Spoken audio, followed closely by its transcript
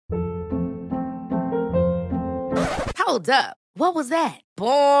Hold up. What was that?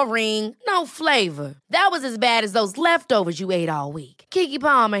 Boring. No flavor. That was as bad as those leftovers you ate all week. Keke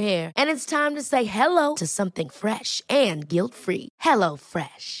Palmer here, and it's time to say hello to something fresh and guilt-free. Hello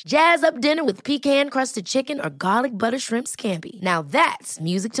Fresh. Jazz up dinner with pecan-crusted chicken or garlic butter shrimp scampi. Now that's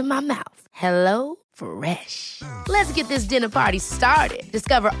music to my mouth. Hello Fresh. Let's get this dinner party started.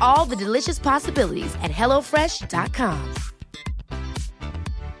 Discover all the delicious possibilities at hellofresh.com.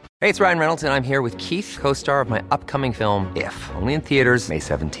 Hey, it's Ryan Reynolds, and I'm here with Keith, co-star of my upcoming film, If, only in theaters May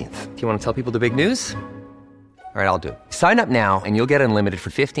 17th. Do you want to tell people the big news? All right, I'll do it. Sign up now and you'll get unlimited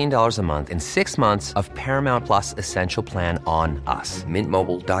for $15 a month and 6 months of Paramount Plus Essential Plan on us.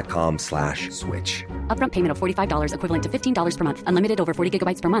 MintMobile.com/switch. Upfront payment of $45 equivalent to $15 per month. Unlimited over 40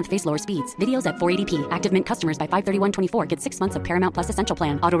 gigabytes per month. Face lower speeds. Videos at 480p. Active Mint customers by 531.24 get 6 months of Paramount Plus Essential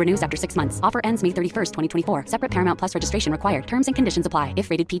Plan. Auto renews after 6 months. Offer ends May 31st, 2024. Separate Paramount Plus registration required. Terms and conditions apply if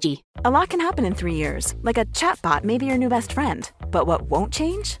rated PG. A lot can happen in 3 years. Like a chatbot may be your new best friend. But what won't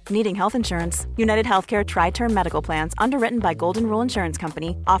change? Needing health insurance. United Healthcare Tri-Term Medical Plans, underwritten by Golden Rule Insurance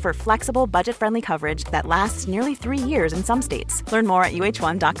Company, offer flexible, budget-friendly coverage that lasts nearly 3 years in some states. Learn more at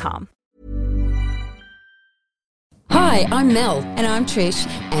uh1.com. Hi, I'm Mel. And I'm Trish.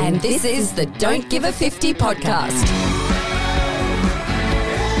 And this is the Don't Give a 50 podcast.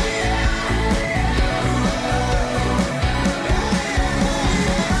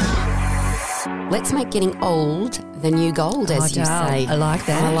 Let's make getting old the new gold, as you say. I like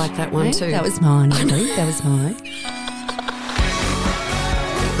that. I like that one too. That was mine, Emily. That was mine.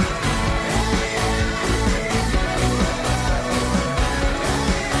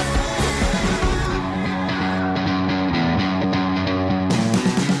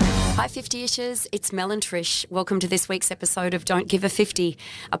 Hi 50-ishers, it's Mel and Trish. Welcome to this week's episode of Don't Give a 50,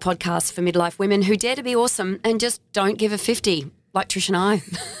 a podcast for midlife women who dare to be awesome and just don't give a 50, like Trish and I.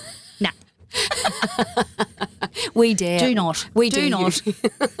 No. We dare. Do not. We do not.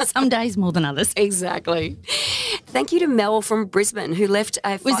 Some days more than others. Exactly. Thank you to Mel from Brisbane who left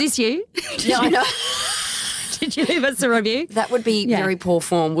a... Was this you? No, I know. Did you leave us a review? That would be very poor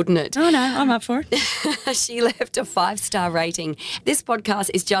form, wouldn't it? Oh, no, I'm up for it. She left a 5-star rating. This podcast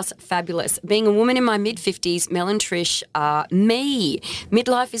is just fabulous. Being a woman in my mid-50s, Mel and Trish are me.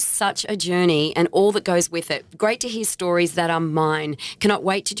 Midlife is such a journey and all that goes with it. Great to hear stories that are mine. Cannot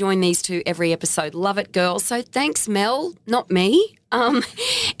wait to join these two every episode. Love it, girls. So thanks, Mel, not me.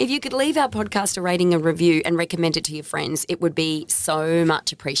 If you could leave our podcast a rating, a review and recommend it to your friends, it would be so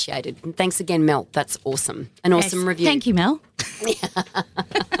much appreciated. And thanks again, Mel. That's awesome. An awesome review. Thank you, Mel.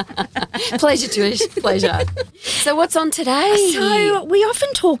 Pleasure, Trish. Pleasure. So what's on today? So we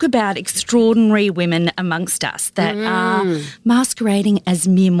often talk about extraordinary women amongst us that are masquerading as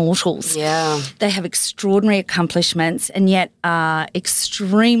mere mortals. Yeah. They have extraordinary accomplishments and yet are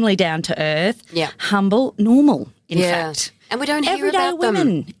extremely down to earth, humble, normal, in fact. And we don't hear about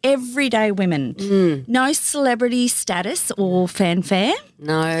them. Everyday women. No celebrity status or fanfare.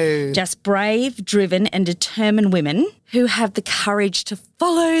 No. Just brave, driven and determined women who have the courage to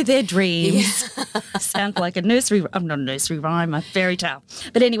follow their dreams. Sound like a nursery, I'm not a nursery rhyme, a fairy tale.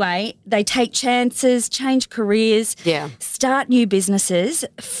 But anyway, they take chances, change careers, start new businesses,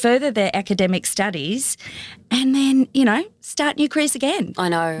 further their academic studies and then, you know, start new careers again. I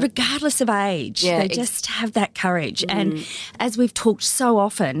know. Regardless of age. They just have that courage. And as we've talked so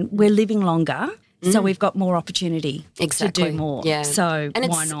often, we're living longer. So we've got more opportunity to do more. Yeah. So and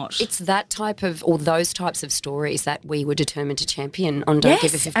why not? It's that type of, or those types of stories that we were determined to champion on Don't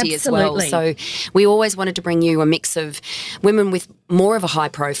Give a 50 as well. So we always wanted to bring you a mix of women with more of a high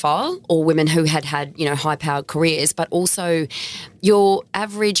profile or women who had, you know, high-powered careers, but also your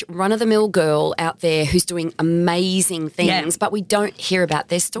average run-of-the-mill girl out there who's doing amazing things, but we don't hear about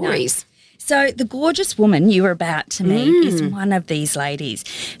their stories. No. So the gorgeous woman you were about to meet is one of these ladies.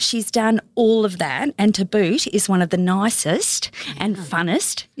 She's done all of that and to boot is one of the nicest and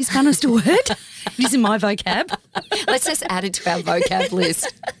funnest. Is funnest a word? It is in my vocab. Let's just add it to our vocab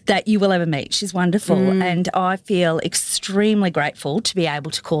list. That you will ever meet. She's wonderful and I feel extremely grateful to be able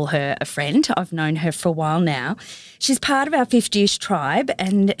to call her a friend. I've known her for a while now. She's part of our 50-ish tribe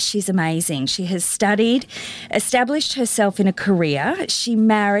and she's amazing. She has studied, established herself in a career. She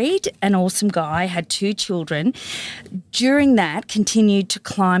married an awesome guy, had 2 children. During that, continued to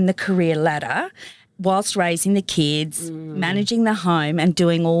climb the career ladder whilst raising the kids, managing the home and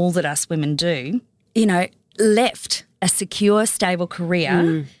doing all that us women do. You know, left a secure, stable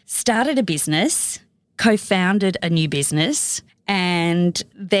career, started a business, co-founded a new business, and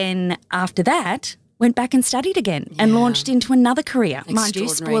then after that went back and studied again and launched into another career. Mind you,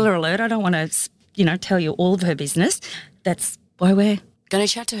 spoiler alert, I don't want to, you know, tell you all of her business. That's why we're going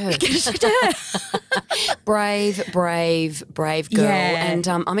to chat to her. Brave girl. Yeah. And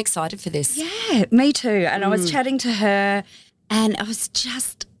I'm excited for this. Yeah, me too. And I was chatting to her and I was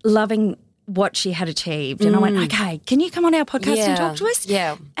just loving what she had achieved. And I went, okay, can you come on our podcast and talk to us?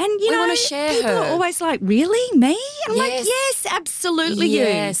 Yeah. And, We wanna share people her. are always like, really? Me? And I'm like, Yes. yes, absolutely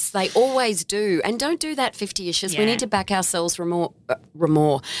Yes, they always do. And don't do that 50-ishes. We Yeah. need to back ourselves more.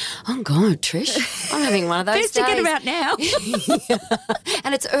 Oh, God, Trish, I'm having one of those Best to days. get about now.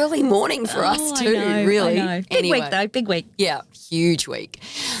 And it's early morning for us Oh, too, I know, really. I know. Big Anyway. week though, big week. Yeah, huge week.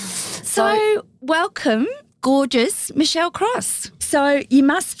 So, welcome, gorgeous Michelle Cross. So, you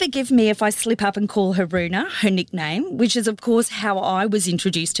must forgive me if I slip up and call her Runa, her nickname, which is, of course, how I was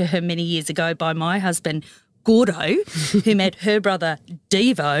introduced to her many years ago by my husband, Gordo, who met her brother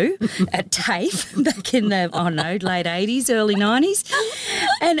Devo at TAFE back in the, late 80s, early 90s.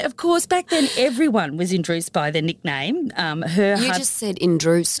 And, of course, back then everyone was introduced by the nickname. You just said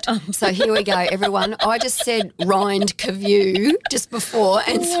induced. So here we go, everyone. I just said rind caview just before.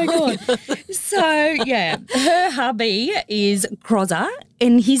 And Oh, my God. So, yeah, her hubby is Crozza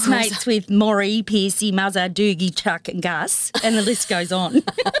and he's mates with Maury, Piercy, Muzza, Doogie, Chuck and Gus, and the list goes on.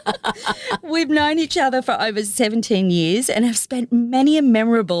 We've known each other for over 17 years and have spent many a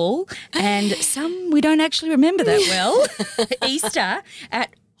memorable and some we don't actually remember that well, Easter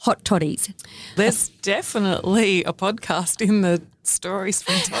at Hot Toddies. There's definitely a podcast in the stories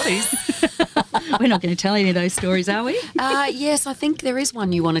from Toddies. We're not going to tell any of those stories, are we? yes, I think there is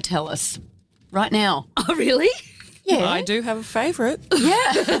one you want to tell us right now. Oh, really? Yeah. I do have a favourite.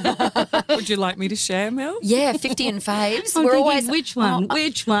 Yeah. Would you like me to share, Mel? Yeah, 50 and faves. I'm We're thinking, always which one?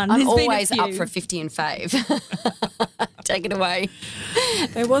 Which one? I'm There's been a always up few. for a 50 and fave. Take it away.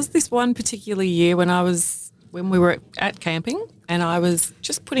 There was this one particular year when we were at camping and I was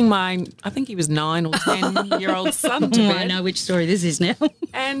just putting I think he was 9 or 10-year-old son to bed. I know which story this is now.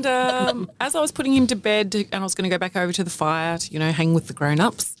 And as I was putting him to bed and I was going to go back over to the fire to, hang with the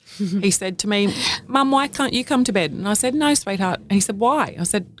grown-ups, he said to me, Mum, why can't you come to bed? And I said, no, sweetheart. And he said, why? I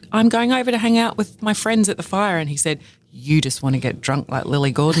said, I'm going over to hang out with my friends at the fire. And he said, you just want to get drunk like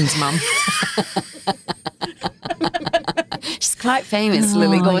Lily Gordon's mum. She's quite famous,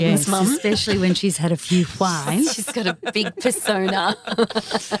 Lily Gordon's mum. Especially when she's had a few wines. She's got a big persona.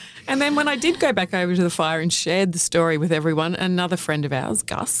 And then when I did go back over to the fire and shared the story with everyone, another friend of ours,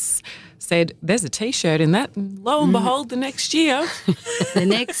 Gus, said, there's a T-shirt in that. And lo and behold, the next year. The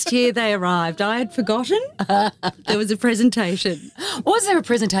next year they arrived. I had forgotten. There was a presentation. Was there a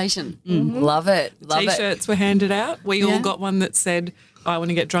presentation? Love it. Love it. T-shirts were handed out. We all got one that said, I want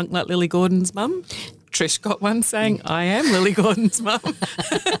to get drunk like Lily Gordon's mum. Trish got one saying, I am Lily Gordon's mum.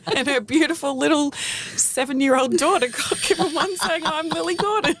 And her beautiful little 7-year-old daughter got given one saying, I'm Lily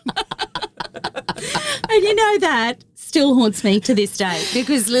Gordon. And that still haunts me to this day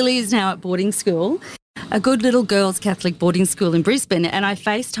because Lily is now at boarding school, a good little girls' Catholic boarding school in Brisbane, and I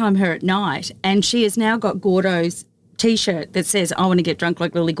FaceTime her at night and she has now got Gordo's T-shirt that says, I want to get drunk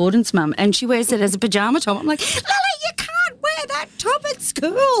like Lily Gordon's mum, and she wears it as a pyjama top. I'm like, Lily, you can't wear that top at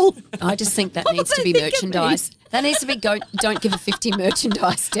school. I just think that What needs will to they be think of me? merchandise. That needs to be don't give a 50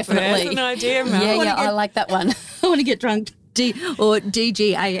 merchandise, definitely. There's an idea, Mel. Yeah, I like that one. I want to get drunk, or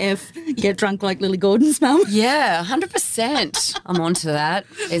DGAF, get drunk like Lily Gordon's mum. Yeah, 100%. I'm onto that.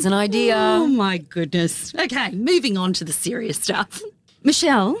 There's an idea. Oh, my goodness. Okay, moving on to the serious stuff.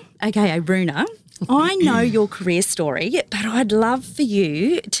 Michelle, aka Runa, I know your career story, but I'd love for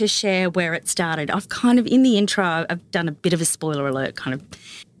you to share where it started. I've kind of, in the intro, I've done a bit of a spoiler alert, kind of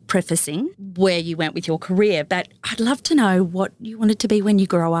prefacing where you went with your career, but I'd love to know what you wanted to be when you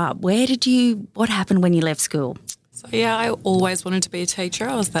grow up. What happened when you left school? So, yeah, I always wanted to be a teacher.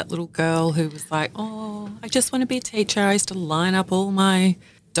 I was that little girl who was like, I just want to be a teacher. I used to line up all my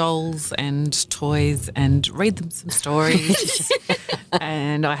dolls and toys and read them some stories.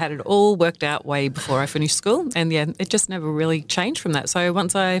 And I had it all worked out way before I finished school. And, yeah, it just never really changed from that. So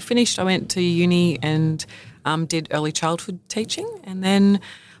once I finished, I went to uni and did early childhood teaching. And then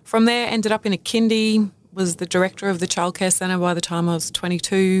from there ended up in a kindy, was the director of the childcare centre by the time I was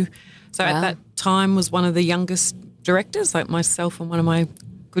 22. So at that time was one of the youngest directors, like myself and one of my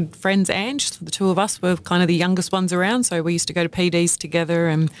good friends, Ange. The two of us were kind of the youngest ones around. So we used to go to PDs together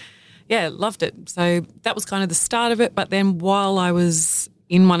and, yeah, loved it. So that was kind of the start of it. But then while I was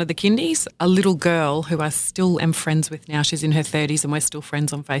in one of the kindies, a little girl who I still am friends with now, she's in her 30s and we're still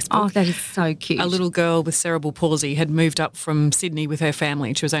friends on Facebook. Oh, that is so cute. A little girl with cerebral palsy had moved up from Sydney with her family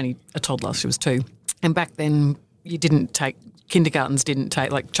and she was only a toddler, she was 2. And back then kindergartens didn't take,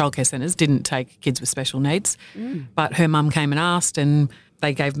 like childcare centres didn't take kids with special needs. But her mum came and asked and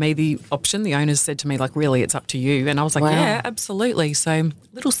they gave me the option. The owners said to me, like, really, it's up to you. And I was like, yeah, absolutely. So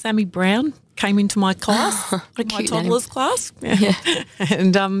little Sammy Brown came into my class, my cute toddlers class. Yeah.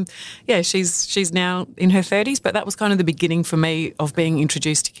 And she's now in her 30s, but that was kind of the beginning for me of being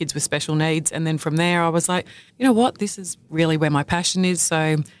introduced to kids with special needs. And then from there I was like, you know what, this is really where my passion is. So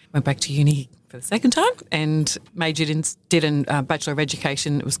I went back to uni for the second time and did a Bachelor of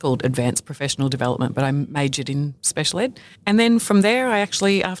Education. It was called Advanced Professional Development, but I majored in special ed. And then from there I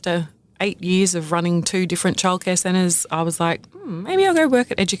actually, after 8 years of running 2 different childcare centres, I was like, maybe I'll go work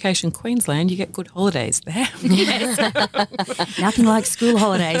at Education Queensland. You get good holidays there. Nothing like school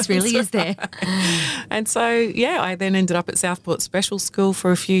holidays, really, is there? And so, I then ended up at Southport Special School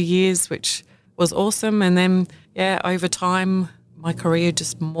for a few years, which was awesome. And then, over time, my career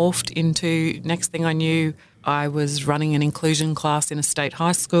just morphed into, next thing I knew, I was running an inclusion class in a state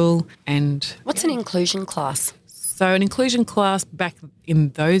high school. And what's an inclusion class? So an inclusion class back in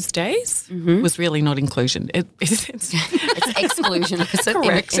those days was really not inclusion. It's exclusion.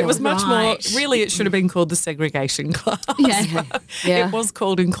 Correct. It was much more, really it should have been called the segregation class. Yeah. It was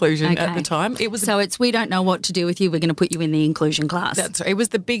called inclusion at the time. So it's we don't know what to do with you, we're going to put you in the inclusion class. That's right. It was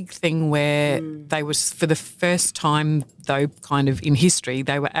the big thing where they was, for the first time though, kind of in history,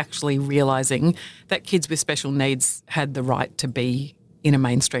 they were actually realising that kids with special needs had the right to be in a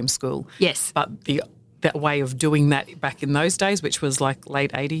mainstream school. Yes. But that way of doing that back in those days, which was like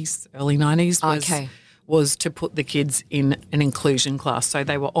late 80s, early 90s, was to put the kids in an inclusion class. So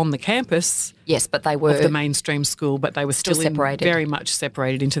they were on the campus but they were of the mainstream school, but they were still separated. Very much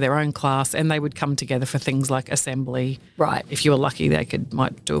separated into their own class, and they would come together for things like assembly. Right. If you were lucky, they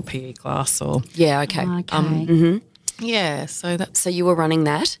might do a PE class or... Yeah, okay. Yeah, so you were running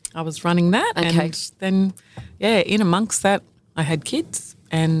that? I was running that. Okay. And then, in amongst that, I had kids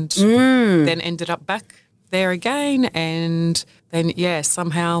and then ended up back there again. And then,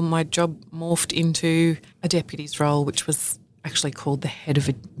 somehow my job morphed into a deputy's role, which was actually called the Head of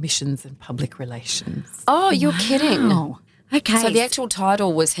Admissions and Public Relations. Oh, you're kidding. Okay. So the actual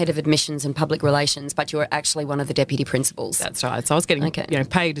title was Head of Admissions and Public Relations, but you were actually one of the deputy principals. That's right. So I was getting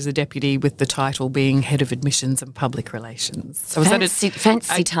paid as a deputy with the title being Head of Admissions and Public Relations. So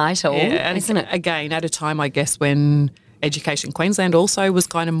fancy title, isn't it? Again, at a time, I guess, when Education Queensland also was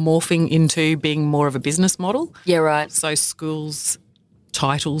kind of morphing into being more of a business model. Yeah, right. So schools'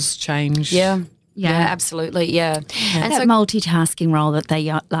 titles changed. Yeah, absolutely, yeah. And that multitasking role that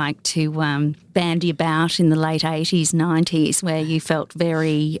they like to bandy about in the late 80s, 90s, where you felt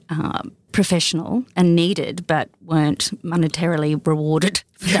very professional and needed but weren't monetarily rewarded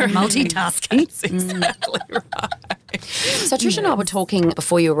for that multitasking. That's exactly right. So Trish and I were talking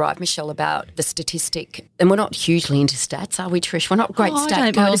before you arrived, Michelle, about the statistic, and we're not hugely into stats, are we, Trish? We're not great stat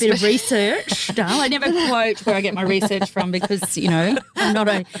I don't girls. mind a bit of research, darling. I never quote where I get my research from because, I'm not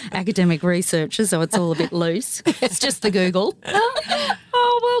an academic researcher, so it's all a bit loose. It's just the Google.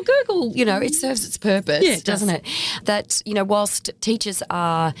 Oh, well, Google, it serves its purpose, doesn't it? That, whilst teachers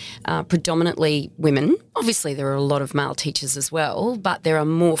are predominantly women, obviously there are a lot of male teachers as well, but there are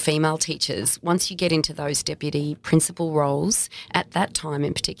more female teachers. Once you get into those deputy principal roles, at that time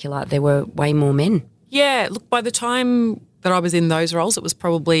in particular, there were way more men. Yeah, look, by the time that I was in those roles, it was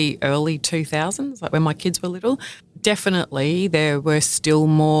probably early 2000s, like when my kids were little. Definitely there were still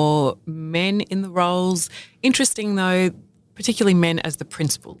more men in the roles. Interesting though, particularly men as the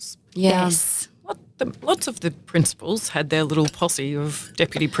principals. Yes. Lots of the principals had their little posse of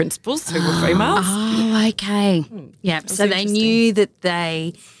deputy principals who were females. Oh, okay. Yeah, so they knew that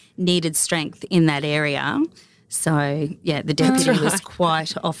they needed strength in that area. So, the deputy was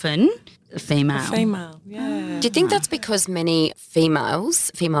quite often a female. Yeah. Do you think that's because many female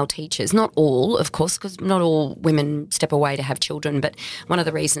teachers, not all, of course, because not all women step away to have children, but one of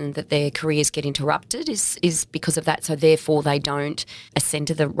the reasons that their careers get interrupted is because of that, so therefore they don't ascend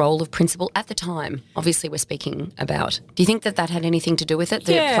to the role of principal at the time, obviously we're speaking about. Do you think that had anything to do with it,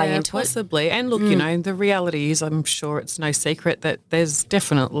 that it play into possibly. And look, the reality is, I'm sure it's no secret that there's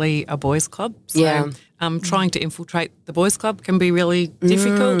definitely a boys' club. So, trying to infiltrate the boys' club can be really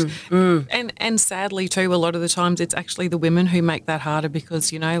difficult. And sadly too, a lot of the times it's actually the women who make that harder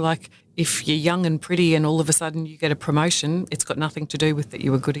because, if you're young and pretty and all of a sudden you get a promotion, it's got nothing to do with that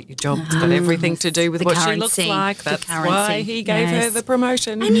you were good at your job. It's got everything to do with what she looks like. That's why he gave her the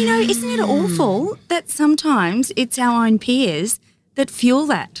promotion. And, isn't it awful that sometimes it's our own peers that fuel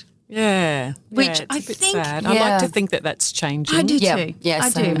that? Yeah. Which it's I a bit think- sad. I like Yeah. to think that that's changing. I do Yeah. too. Yeah, I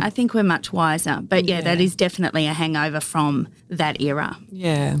same. do. I think we're much wiser. But yeah, that is definitely a hangover from that era.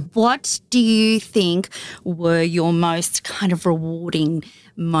 Yeah. What do you think were your most kind of rewarding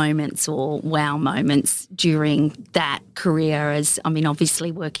moments or wow moments during that career as, I mean, obviously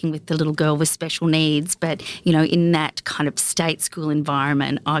working with the little girl with special needs, but, you know, in that kind of state school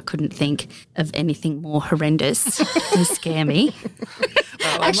environment, I couldn't think of anything more horrendous to scare me.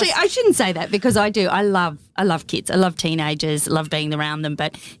 Actually, I shouldn't say that because I do. I love kids. I love teenagers. I love being around them.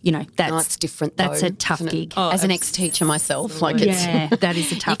 But you know, It's different though. That's a tough isn't it? gig. As an ex-teacher myself, like it's Yeah, that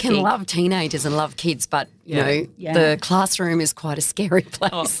is a you tough can gig. love teenagers and love kids, but you know Yeah. the classroom is quite a scary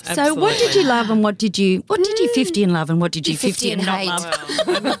place. Oh, So what did you love and what did you 50 and love and what did you 50 and not hate.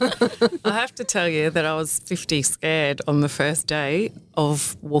 love? I have to tell you that I was 50 scared on the first day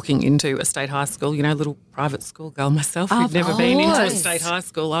of walking into a state high school, you know, little private school girl myself who'd never been into a course. state high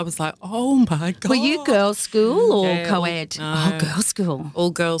school. I was like, oh my God. Were you girls' school or Yeah, co-ed? Oh, girls' school.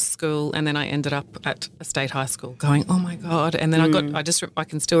 All girls school, and then I ended up at a state high school going, oh my God. And then I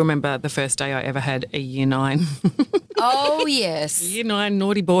can still remember the first day I ever had a year 9. Oh yes, Year 9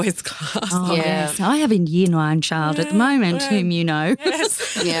 naughty boys class. Oh, Yeah. yes. I have a year 9 child at the moment whom you know.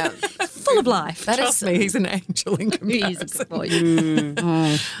 Yes. yeah. Full of life. That Trust is me, he's an angel in comparison.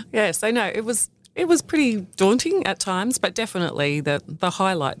 Oh. Yeah, so no, it was pretty daunting at times, but definitely the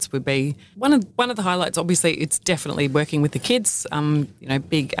highlights would be one of the highlights. Obviously, it's definitely working with the kids. You know,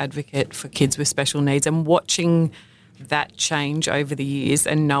 big advocate for kids with special needs, and watching that change over the years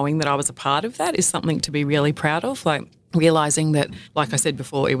and knowing that I was a part of that is something to be really proud of. Like realising that, like I said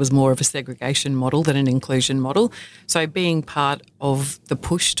before, it was more of a segregation model than an inclusion model. So being part of the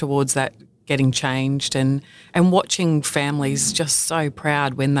push towards that getting changed and watching families just so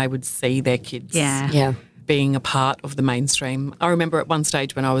proud when they would see their kids Yeah. being a part of the mainstream. I remember at one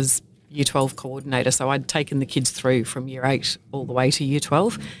stage when I was Year 12 coordinator, so I'd taken the kids through from Year 8 all the way to Year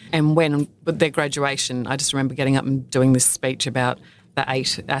 12. And with their graduation, I just remember getting up and doing this speech about the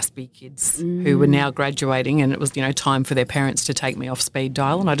 8 Aspie kids who were now graduating, and it was, you know, time for their parents to take me off speed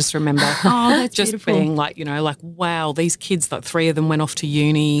dial. And I just remember that's just beautiful. being like, you know, like, wow, these kids, like 3 of them went off to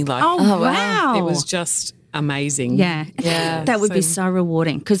uni. Like, Oh, wow. it was just amazing. Yeah. Yeah. That would be so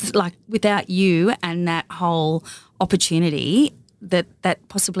rewarding because, like, without you and that whole opportunity, that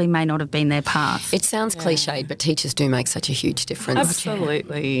possibly may not have been their path. It sounds cliched, but teachers do make such a huge difference.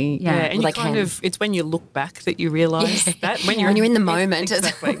 Absolutely. Yeah. Yeah. And Well, you they kind can. of, it's when you look back that you realise that. When When you're in the moment,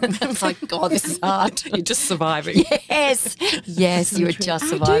 Exactly. it's like, God, this is hard. You're just surviving. Yes, yes, you were just I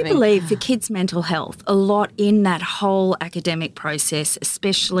surviving. do believe for kids' mental health, a lot in that whole academic process,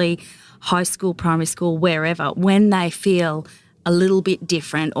 especially high school, primary school, wherever, when they feel a little bit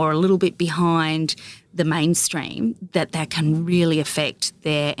different or a little bit behind the mainstream, that can really affect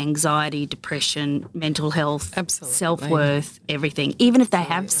their anxiety, depression, mental health, Absolutely. self-worth, everything. Even if they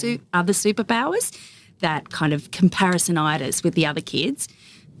have other superpowers, that kind of comparisonitis with the other kids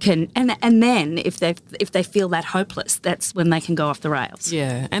can, and then if they feel that hopeless, that's when they can go off the rails.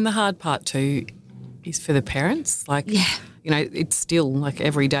 Yeah. And the hard part too is for the parents. Like, you know, it's still, like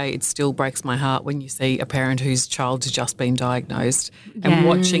every day, it still breaks my heart when you see a parent whose child's just been diagnosed and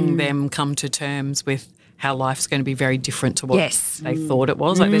watching them come to terms with how life's going to be very different to what they thought it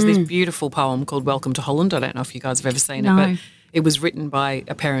was. Like there's this beautiful poem called Welcome to Holland. I don't know if you guys have ever seen it, but it was written by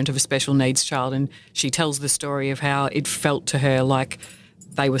a parent of a special needs child, and she tells the story of how it felt to her like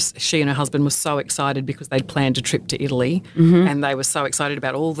she and her husband were so excited because they'd planned a trip to Italy and they were so excited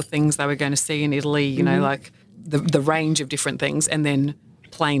about all the things they were going to see in Italy, you know, like the range of different things, and then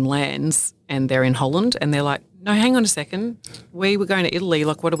plane lands and they're in Holland and they're like, no, hang on a second, we were going to Italy,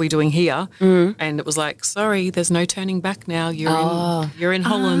 like what are we doing here? And it was like, sorry, there's no turning back now, you're in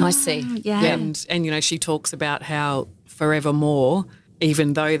Holland. I see. Yeah. And you know, she talks about how forevermore,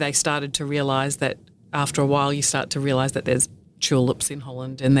 even though they started to realise that after a while you start to realise that there's tulips in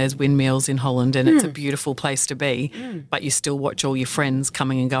Holland and there's windmills in Holland and it's a beautiful place to be, but you still watch all your friends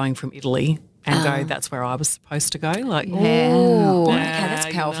coming and going from Italy and go, that's where I was supposed to go. Like, Oh, okay, yeah,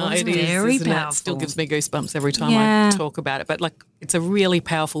 that's powerful. you know, isn't it it? is, Very isn't it? It powerful. still gives me goosebumps every time Yeah. I talk about it. But like, it's a really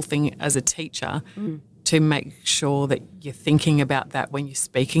powerful thing as a teacher to make sure that you're thinking about that when you're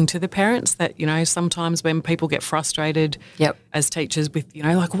speaking to the parents, that, you know, sometimes when people get frustrated as teachers with, you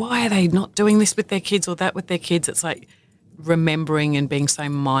know, like, why are they not doing this with their kids or that with their kids? It's like remembering and being so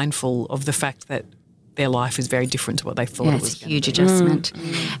mindful of the fact that their life is very different to what they thought Yeah, it was. it's a huge adjustment.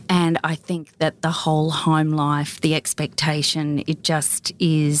 And I think that the whole home life, the expectation, it just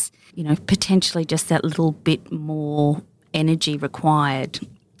is, you know, potentially just that little bit more energy required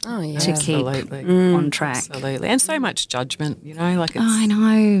Oh, yeah. to keep Absolutely. on track. Absolutely. And so much judgment, you know, like it's, I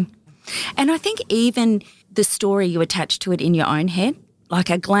know. And I think even the story you attach to it in your own head, like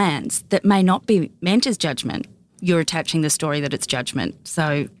a glance that may not be meant as judgment, you're attaching the story that it's judgment.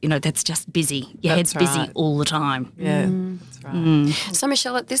 So, that's just busy. Your head's busy all the time. Yeah, that's right. So,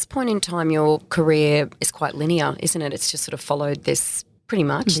 Michelle, at this point in time, your career is quite linear, isn't it? It's just sort of followed this pretty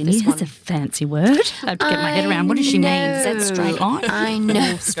much. Linear is a fancy word. I have to get my head around. What does she mean? Is that straight line? I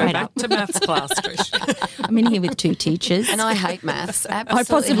know. Straight up. To maths class, Trish. I'm in here with 2 teachers. And I hate maths. I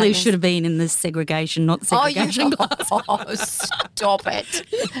possibly should have been in the segregation, not segregation class. Oh, stop it.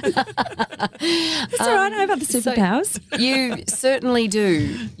 It's all right. I have other superpowers. You certainly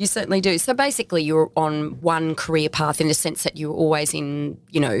do. You certainly do. So basically you're on one career path in the sense that you're always in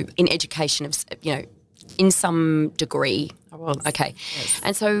education of, in some degree. I was. Okay. Yes.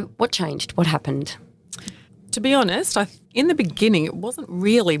 And so what changed? What happened? To be honest, in the beginning, it wasn't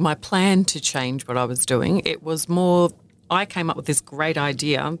really my plan to change what I was doing. It was more, I came up with this great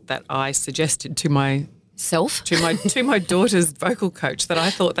idea that I suggested to my to my daughter's vocal coach, that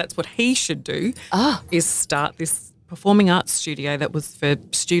I thought that's what he should do, is start this performing arts studio that was for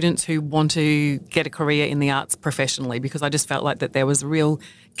students who want to get a career in the arts professionally, because I just felt like that there was a real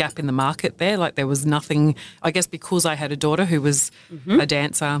gap in the market there. Like there was nothing, I guess because I had a daughter who was a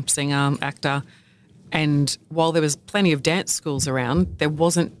dancer, singer, actor, and while there was plenty of dance schools around, there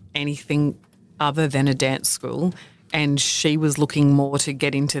wasn't anything other than a dance school, and she was looking more to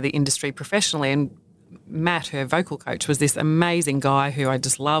get into the industry professionally. And Matt, her vocal coach, was this amazing guy who I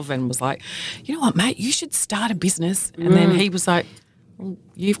just love, and was like, you know what, mate, you should start a business. And then he was like, well,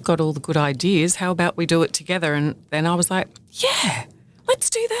 you've got all the good ideas. How about we do it together? And then I was like, yeah, let's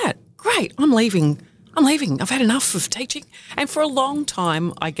do that. Great. I'm leaving. I've had enough of teaching. And for a long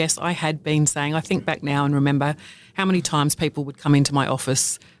time, I guess I had been saying, I think back now and remember how many times people would come into my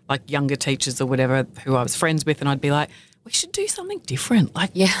office, like younger teachers or whatever, who I was friends with, and I'd be like, we should do something different.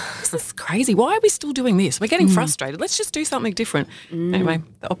 Like, this is crazy. Why are we still doing this? We're getting frustrated. Let's just do something different. Anyway,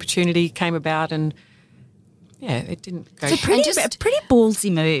 the opportunity came about, and it didn't go. It's a pretty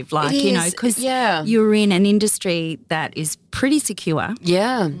ballsy move, like, because you're in an industry that is pretty secure.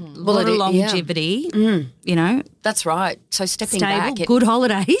 Yeah. A lot of longevity, That's right. So stepping stable, back. good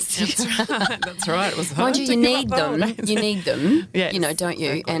holidays. That's right. It was hard Mind you, to you give need up them. holidays. You need them, Yes, don't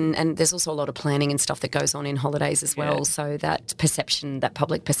you? exactly. And there's also a lot of planning and stuff that goes on in holidays as well. Yeah. So that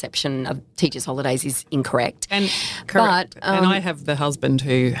public perception of teachers' holidays is incorrect. And correct. But, and I have the husband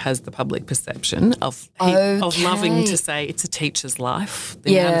who has the public perception of loving to say it's a teacher's life.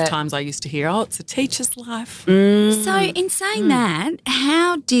 The amount of times I used to hear, it's a teacher's life. So in saying that,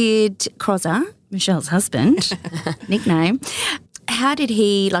 how did Crozza, Michelle's husband, nickname, how did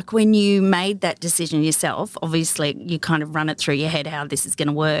he, like when you made that decision yourself, obviously you kind of run it through your head how this is going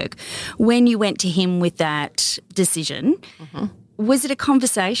to work. When you went to him with that decision, was it a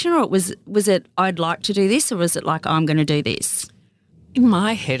conversation, or was it I'd like to do this, or was it like I'm going to do this? In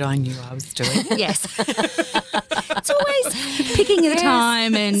my head, I knew I was doing it. Yes. It's always picking the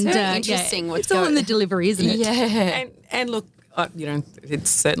time, and It's very interesting what's it's all in going- the delivery, isn't it? Yeah. And look, it's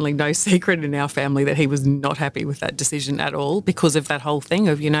certainly no secret in our family that he was not happy with that decision at all, because of that whole thing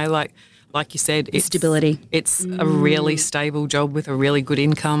of, like you said, it's stability. It's a really stable job with a really good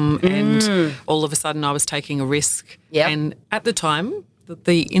income, and all of a sudden I was taking a risk. Yep. And at the time,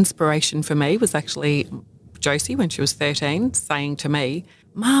 the inspiration for me was actually Josie, when she was 13, saying to me,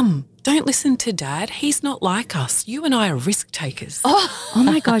 Mum, don't listen to Dad. He's not like us. You and I are risk takers. Oh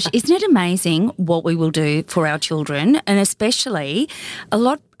my gosh, isn't it amazing what we will do for our children? And especially a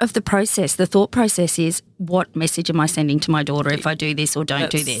lot of the thought process is, what message am I sending to my daughter if I do this or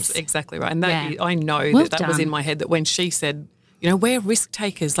don't do this? Exactly right. And that I know Well that was done. in my head, that when she said, we're risk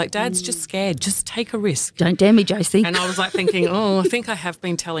takers, like Dad's just scared, just take a risk. Don't dare me, Josie. And I was like thinking, I think I have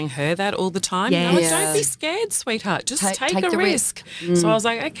been telling her that all the time. Yes. Don't be scared, sweetheart. Just take the a risk. So I was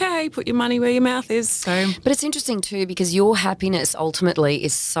like, okay, put your money where your mouth is. So But it's interesting too, because your happiness ultimately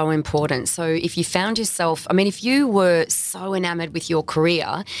is so important. So if you found yourself, if you were so enamoured with your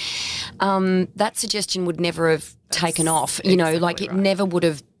career, that suggestion would never have taken off. It never would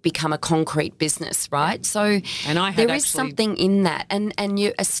have become a concrete business, right? So And I had there is actually- something in that. And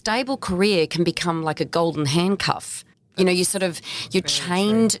a stable career can become like a golden handcuff. You're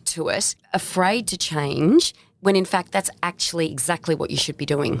chained to it, afraid to change, when in fact that's actually exactly what you should be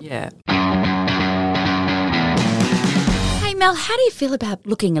doing. yeah. Hey, Mel, how do you feel about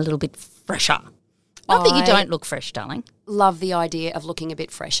looking a little bit fresher? Not that you don't look fresh, darling. love the idea of looking a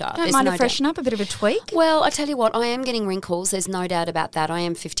bit fresher. Don't There's mind no a freshen up, a bit of a tweak? Well, I tell you what, I am getting wrinkles. There's no doubt about that. I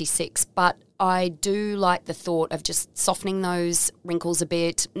am 56, but I do like the thought of just softening those wrinkles a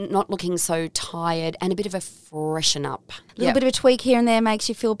bit, not looking so tired, and a bit of a freshen up. A little bit of a tweak here and there makes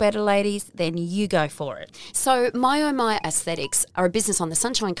you feel better, ladies. Then you go for it. So My Oh My Aesthetics are a business on the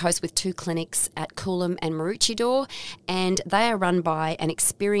Sunshine Coast with 2 clinics at Coolum and Maroochydore, and they are run by an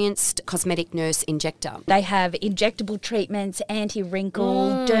experienced cosmetic nurse injector. They have injectable treatments,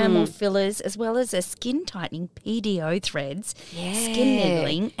 anti-wrinkle, dermal fillers, as well as a skin tightening PDO threads, skin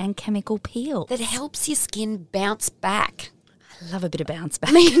needling, and chemical peel. That helps your skin bounce back. I love a bit of bounce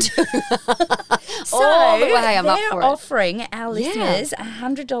back. Me too. All the way, I'm up they're for it. offering our listeners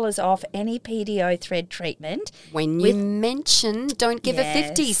 $100 off any PDO thread treatment. When you mention don't give a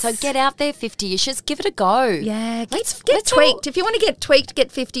 50, so get out there 50-ish, just give it a go. Yeah, Let's get tweaked. If you want to get tweaked,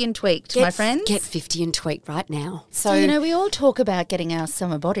 get 50 and tweaked, my friends. Get 50 and tweaked right now. So, you know, we all talk about getting our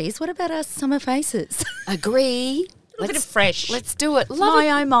summer bodies. What about our summer faces? Agree. A little bit of fresh. Let's do it. Love my it.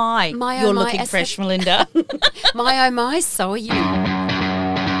 oh my. My oh You're my looking fresh, Melinda. My oh my, so are you.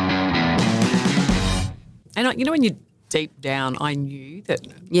 And when you're deep down, I knew that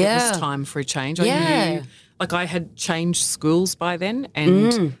it was time for a change. I knew, like I had changed schools by then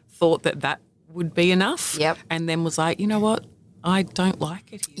and thought that would be enough. Yep. And then was like, you know what? I don't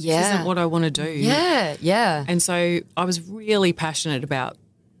like it here. Yeah. This isn't what I want to do. Yeah. And so I was really passionate about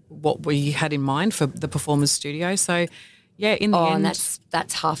what we had in mind for the Performers Studio. So, yeah, in the end. And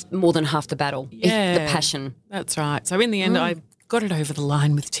that's more than half the battle. Yeah. The passion. That's right. So in the end, I got it over the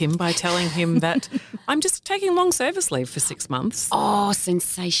line with Tim by telling him that I'm just taking long service leave for 6 months. Oh,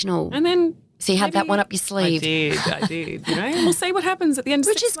 sensational. And then So you had that one up your sleeve. I did. We'll see what happens at the end of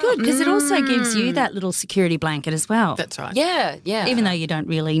Which 6 is good months. because it also gives you that little security blanket as well. That's right. Yeah. Even though you don't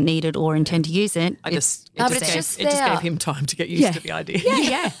really need it or intend to use it. It just just gave there. him time to get used to the idea.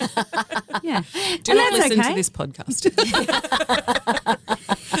 Yeah. Yeah. Do not listen to this podcast.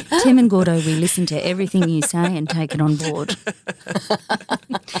 Tim and Gordo, we listen to everything you say and take it on board.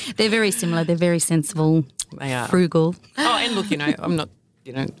 They're very similar. They're very sensible, They are. frugal. Oh, and look, I'm not,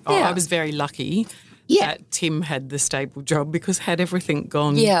 I was very lucky that Tim had the stable job because had everything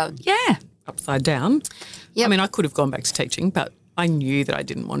gone Yeah. upside down, Yep. I mean, I could have gone back to teaching, but I knew that I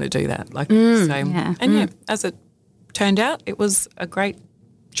didn't want to do that. As it turned out, it was a great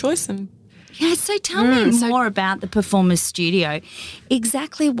choice. And Yeah, so tell me more about the Performers Studio.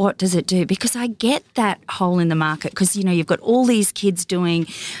 Exactly what does it do? Because I get that hole in the market because, you've got all these kids doing,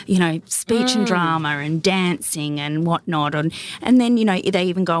 speech and drama and dancing and whatnot. And then, they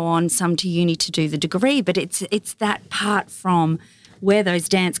even go on some to uni to do the degree. But it's that part from where those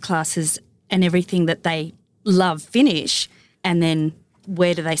dance classes and everything that they love finish and then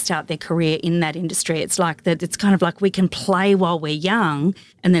where do they start their career in that industry? It's like that. It's kind of like we can play while we're young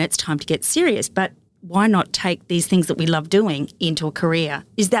and then it's time to get serious. But why not take these things that we love doing into a career?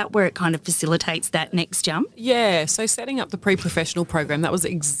 Is that where it kind of facilitates that next jump? yeah, so setting up the pre-professional program, that was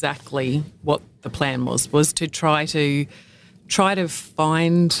exactly what the plan was to try to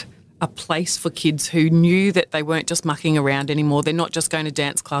find a place for kids who knew that they weren't just mucking around anymore. They're not just going to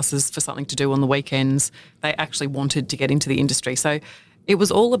dance classes for something to do on the weekends. They actually wanted to get into the industry. So it was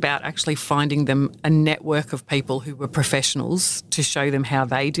all about actually finding them a network of people who were professionals to show them how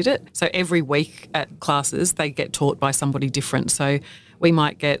they did it. So every week at classes, they get taught by somebody different. So we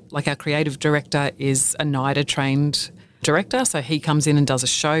might get, like our creative director is a NIDA trained director, so he comes in and does a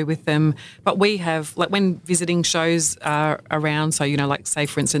show with them. But we have, like when visiting shows are around, so, like say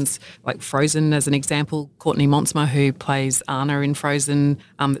for instance, like Frozen as an example, Courtney Monsma, who plays Anna in Frozen,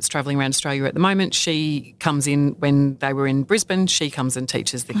 that's travelling around Australia at the moment, she comes in when they were in Brisbane, she comes and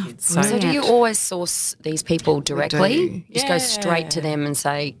teaches the kids. So do you always source these people directly? do. Just go straight to them and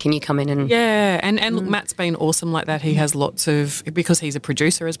say, can you come in and... Yeah, and look, Matt's been awesome like that. He has lots of, because he's a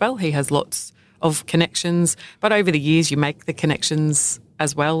producer as well, he has lots of connections, but over the years you make the connections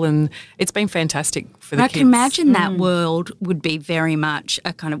as well, and it's been fantastic for the kids. I can imagine that world would be very much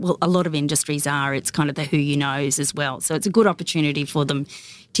a kind of, well, a lot of industries are, it's kind of the who you knows as well. So it's a good opportunity for them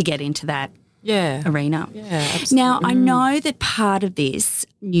to get into that arena. Yeah, absolutely. Now, I know that part of this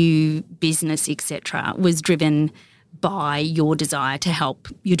new business, etc., was driven by your desire to help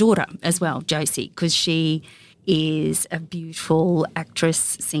your daughter as well, Josie, because she is a beautiful actress,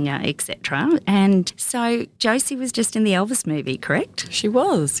 singer, etc. And so Josie was just in the Elvis movie, correct? She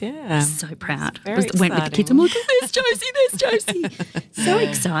was, yeah. So proud. Very Went with the kids. I'm like, oh, there's Josie. So Yeah.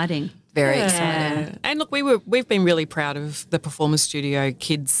 exciting. Very exciting. And look, we've been really proud of the Performance Studio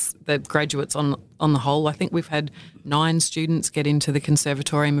kids, the graduates on the whole. I think we've had 9 students get into the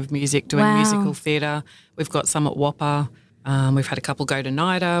Conservatorium of Music doing Wow. musical theatre. We've got some at Whopper. We've had a couple go to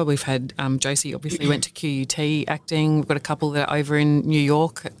NIDA. We've had Josie obviously went to QUT acting. We've got a couple that are over in New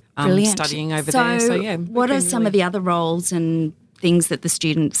York Brilliant. studying over there. So, yeah. What are some of the other roles and things that the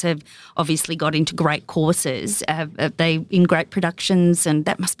students have obviously got into great courses? Are they in great productions? And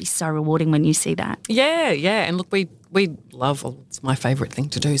that must be so rewarding when you see that. Yeah. And look, we love, it's my favourite thing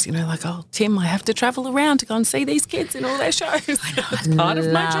to do is, like, oh, Tim, I have to travel around to go and see these kids in all their shows. It's part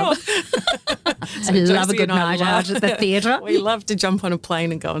of my job. I love a good night out at the theatre. We love to jump on a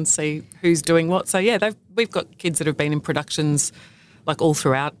plane and go and see who's doing what. So, yeah, we've got kids that have been in productions like all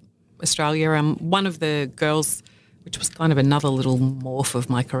throughout Australia. One of the girls, which was kind of another little morph of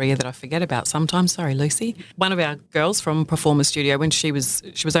my career that I forget about sometimes. Sorry, Lucy. One of our girls from Performance Studio, when she was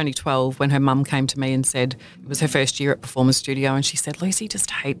only 12, when her mum came to me and said it was her first year at Performance Studio, and she said, Lucy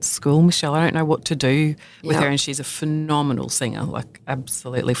just hates school, Michelle. I don't know what to do with her. And she's a phenomenal singer, like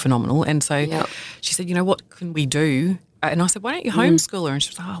absolutely phenomenal. And so she said, what can we do? And I said, why don't you homeschool her? And she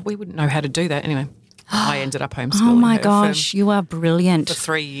was like, oh, we wouldn't know how to do that. Anyway, I ended up homeschooling Oh my her gosh, you are brilliant. for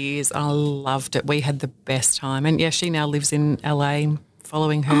 3 years. I loved it. We had the best time. And, yeah, she now lives in LA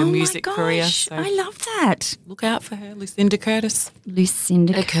following her music career. So I love that. look out for her, Lucinda Curtis.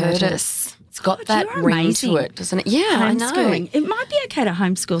 Lucinda Curtis. It's got God, that you're ring amazing. to it, doesn't it? Yeah, I know. Homeschooling. It might be okay to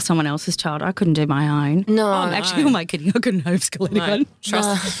homeschool someone else's child. I couldn't do my own. No. Actually, who am I kidding? I couldn't homeschool anyone. No,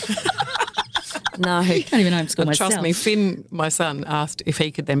 trust No. I can't even homeschool myself. Trust me, Finn, my son, asked if he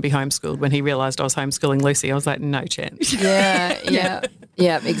could then be homeschooled when he realised I was homeschooling Lucy. I was like, no chance.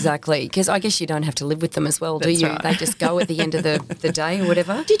 Yeah, exactly. Because I guess you don't have to live with them as well, do That's you? right. They just go at the end of the day or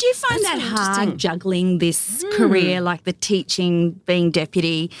whatever. Did you find That's that so hard interesting. juggling this career, like the teaching, being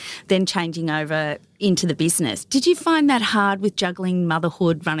deputy, then changing over into the business? Did you find that hard with juggling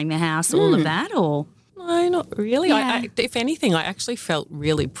motherhood, running the house, all of that, or? No, not really. Yeah. If anything, I actually felt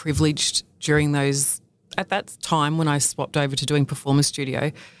really privileged during those. At that time when I swapped over to doing Performance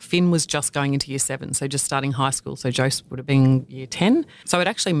Studio, Finn was just going into year 7, so just starting high school. So Jose would have been year 10. So it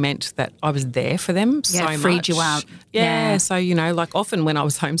actually meant that I was there for them so much. freed you up. Yeah. Yeah. So, like often when I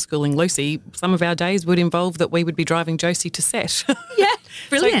was homeschooling Lucy, some of our days would involve that we would be driving Josie to set. Yeah,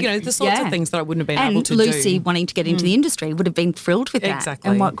 brilliant. So, the sorts of things that I wouldn't have been able to And Lucy do. wanting to get into the industry would have been thrilled with that.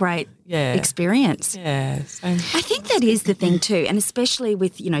 Exactly. And what great experience. Yeah. So, I think that is the thing too, and especially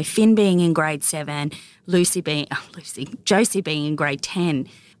with, Finn being in grade 7, Josie being in grade 10,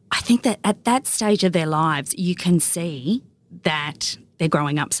 I think that at that stage of their lives, you can see that they're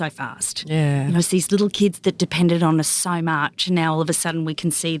growing up so fast. Yeah. It's these little kids that depended on us so much, and now all of a sudden we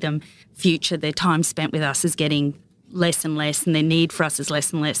can see them future, their time spent with us is getting less and less, and their need for us is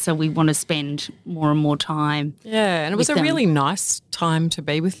less and less, so we want to spend more and more time. yeah, and it was with a them. really nice time to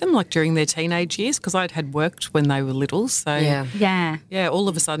be with them, like during their teenage years, because I had worked when they were little. So, Yeah. yeah, all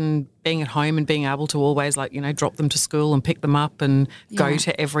of a sudden being at home and being able to always, drop them to school and pick them up and go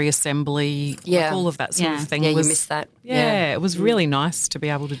to every assembly, Yeah. all of that sort Yeah. of thing. Yeah, you was, miss that. Yeah, it was really nice to be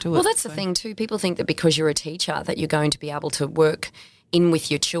able to do it. Well, that's the thing too. People think that because you're a teacher that you're going to be able to work in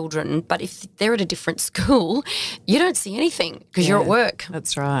with your children, but if they're at a different school, you don't see anything because you're at work.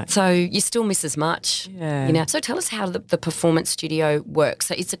 That's right. So you still miss as much. Yeah. So tell us how the Performance Studio works.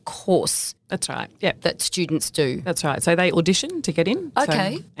 So it's a course That's right. Yeah, that students do. that's right. So they audition to get in. So-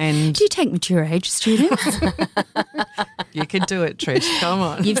 Okay. and Do you take mature age students? you can do it, Trish. Come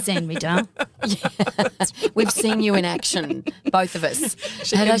on. You've seen me, darling. We've seen you in action, both of us.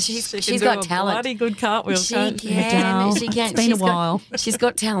 She's got talent. Bloody good cartwheel, She can't she? can. She can. It's been a She's got- while. She's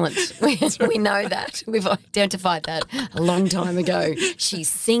got talent. We know that. We've identified that a long time ago. She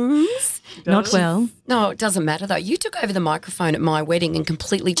sings. Not well. No, it doesn't matter though. You took over the microphone at my wedding and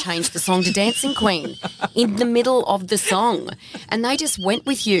completely changed the song to Dancing Queen in the middle of the song. And they just went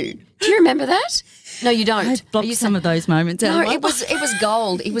with you. Do you remember that? No, you don't. I blocked You some of those moments out No, of my it was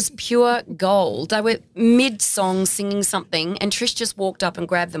gold. It was pure gold. They were mid-song singing something and Trish just walked up and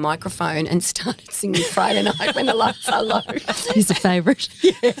grabbed the microphone and started singing Friday Night When the Lights Are Low. He's a favourite.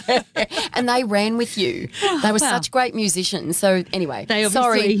 And they ran with you. They were such great musicians. So anyway, They obviously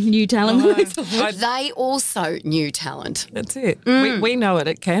sorry. knew talent. They also knew talent. That's it. We know it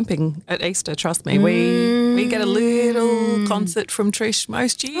at camping at Easter, trust me. We get a little concert from Trish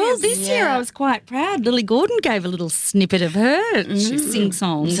most years. Well, this year I was quite proud. Lily Gordon gave a little snippet of her sing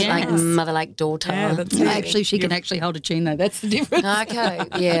song. Like Mother late daughter. Yeah, that's it. Actually, she can actually hold a tune though. That's the difference. Okay.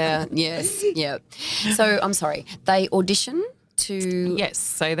 Yeah. Yes. Yeah. So I'm sorry. They audition to. Yes,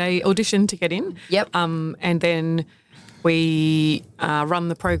 so they audition to get in. Yep. And then we run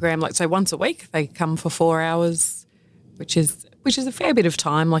the program so once a week. They come for 4 hours, which is a fair bit of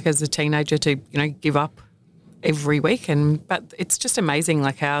time, like as a teenager to give up every week. But it's just amazing,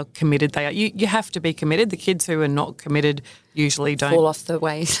 like how committed they are. You have to be committed. The kids who are not committed usually don't fall off the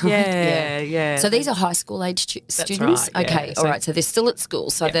ways. Yeah. So these are high school age students? right, yeah. Okay, all right. So they're still at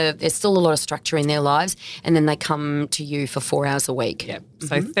school. So there's still a lot of structure in their lives, and then they come to you for 4 hours a week. Yeah.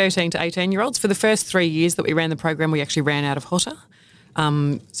 So 13 to 18-year-olds. For the first 3 years that we ran the program, we actually ran out of Hotter.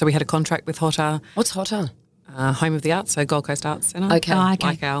 So we had a contract with Hotter. What's Hotter? Home of the Arts, so Gold Coast Arts Centre. Okay. Oh, okay.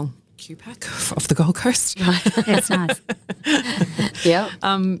 Like our QPAC off the Gold Coast. That's nice. Yeah.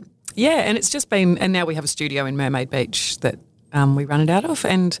 Yeah, and it's just been, and now we have a studio in Mermaid Beach that we run it out of,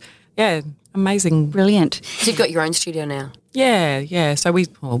 and amazing. Brilliant. So you've got your own studio now? Yeah. So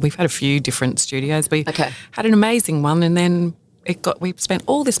we've had a few different studios. We had an amazing one, and then we spent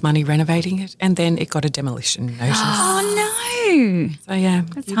all this money renovating it, and then it got a demolition notice. Oh no. So yeah,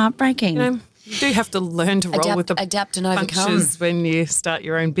 That's heartbreaking. you do have to learn to roll with the adapt and overcome. punches when you start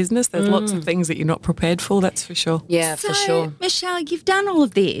your own business. There's lots of things that you're not prepared for, that's for sure. Yeah, for sure. Michelle, you've done all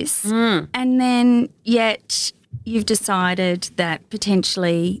of this and then yet you've decided that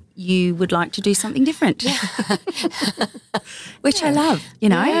potentially you would like to do something different. Which I love,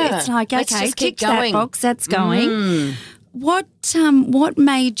 Yeah. It's like, Let's okay, just keep tick that going. box, that's going. What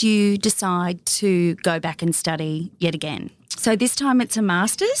made you decide to go back and study yet again? So this time it's a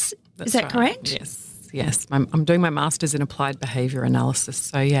master's, is that right. correct? Yes. I'm doing my master's in applied behaviour analysis.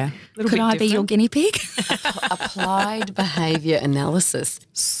 So yeah, Could I be your guinea pig? Applied behaviour analysis.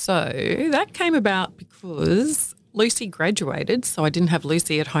 So that came about because Lucy graduated, so I didn't have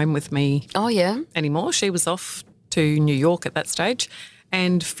Lucy at home with me Oh, yeah. anymore. She was off to New York at that stage,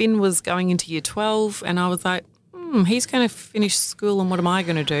 and Finn was going into year 12, and I was like, he's going to finish school, and what am I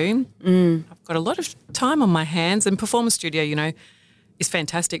going to do? I've got a lot of time on my hands, and Performance Studio, is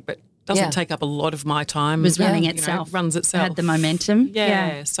fantastic, but doesn't take up a lot of my time. It was running itself. Runs itself. Had the momentum.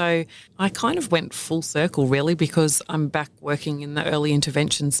 Yeah. So I kind of went full circle really, because I'm back working in the early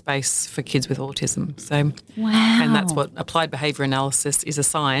intervention space for kids with autism. So, Wow. and that's what applied behaviour analysis is, a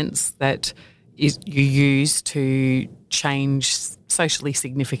science that you use to change socially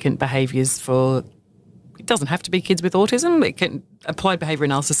significant behaviours for. It doesn't have to be kids with autism. Applied behaviour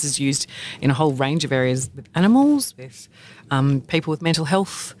analysis is used in a whole range of areas, with animals, with people with mental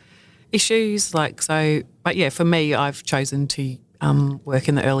health issues. But yeah, for me, I've chosen to work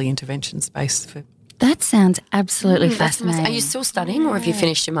in the early intervention space. That sounds absolutely fascinating. Are you still studying or have you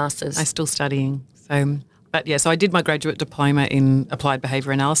finished your master's? I'm still studying. So I did my graduate diploma in applied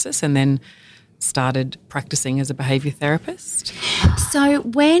behaviour analysis, and then started practicing as a behaviour therapist. So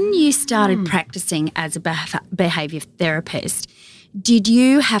when you started practicing as a behaviour therapist, did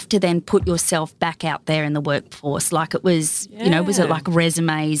you have to then put yourself back out there in the workforce? Like it was, was it like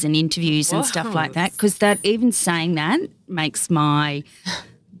resumes and interviews and stuff like that? Because even saying that makes my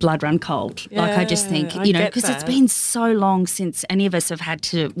blood run cold. Like I just think, because it's been so long since any of us have had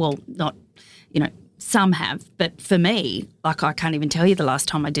to, well, not, some have, but for me, like I can't even tell you the last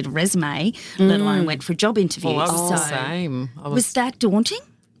time I did a resume, let alone went for a job interview. I was the same. Was that daunting?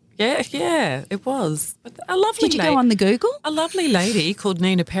 Yeah, it was. But a lovely Did you go on the Google? A lovely lady called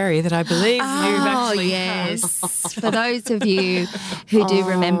Nina Perry that I believe you've actually yes. For those of you who do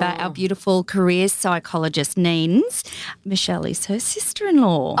remember our beautiful career psychologist, Neens, Michelle is her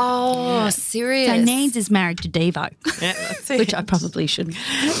sister-in-law. Oh, serious? So Neens is married to Devo, Yeah, that's it. which I probably shouldn't.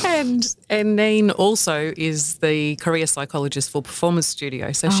 And Neen also is the career psychologist for Performance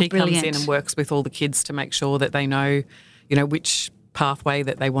Studio. So she comes brilliant. in and works with all the kids to make sure that they know, which pathway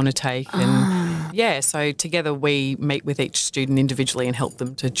that they want to take. And so together we meet with each student individually and help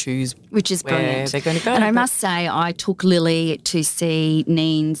them to choose Which is where brilliant. they're going to go. And I must say, I took Lily to see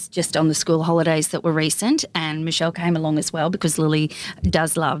Neens just on the school holidays that were recent, and Michelle came along as well because Lily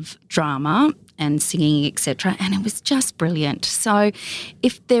does love drama and singing, etc. And it was just brilliant. So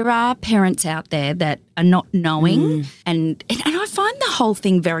if there are parents out there that are not knowing, and I find the whole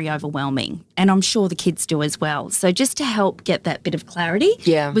thing very overwhelming, and I'm sure the kids do as well. So just to help get that bit of clarity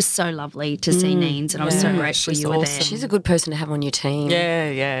was so lovely to see Neens, and I was so grateful she's you were awesome. there. She's a good person to have on your team.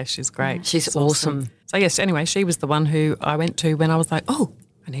 Yeah, she's great. She's awesome. So yes, anyway, she was the one who I went to when I was like, oh,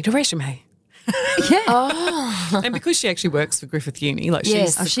 I need a resume. Yeah. And because she actually works for Griffith Uni, like Yes.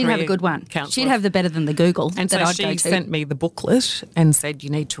 she's Oh, the She'd have a career good one. counsellor. She'd have the better than the Google And that so I'd go she to. sent me the booklet and said, you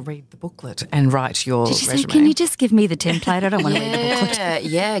need to read the booklet and write your Did you say, resume. can you just give me the template? I don't want to read the booklet.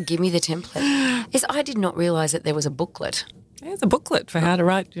 Yeah, give me the template. Yes, I did not realise that there was a booklet. There's a booklet for how to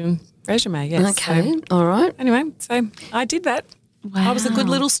write your resume, yes. Okay, So, all right. anyway, so I did that. I was a good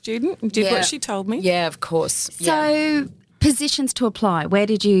little student and did what she told me. Yeah, of course. So positions to apply, where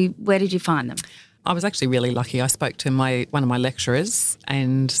did you find them? I was actually really lucky. I spoke to one of my lecturers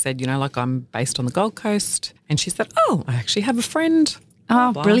and said, like I'm based on the Gold Coast. And she said, oh, I actually have a friend.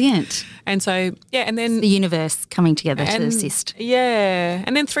 Oh, Blah. brilliant. And so, and then The universe coming together to And- assist. Yeah.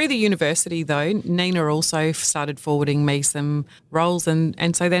 And then through the university, though, Nina also started forwarding me some roles.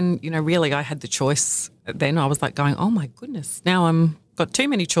 And so then, really I had the choice. Then I was like going, oh, my goodness, now I'm got too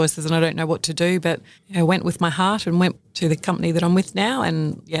many choices and I don't know what to do. But I went with my heart and went to the company that I'm with now.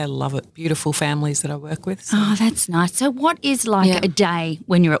 And, love it. Beautiful families that I work with. So Oh, that's nice. So what is like a day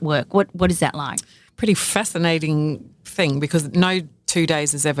when you're at work? What is that like? pretty fascinating thing because no 2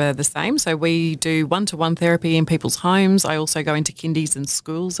 days is ever the same. So we do one-to-one therapy in people's homes. I also go into kindies and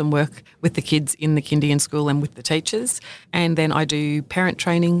schools and work with the kids in the kindy and school and with the teachers. And then I do parent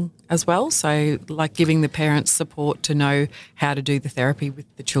training as well. So like giving the parents support to know how to do the therapy with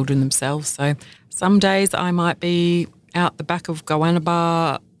the children themselves. So some days I might be out the back of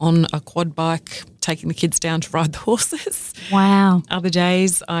Gowanaba on a quad bike, taking the kids down to ride the horses. Wow. Other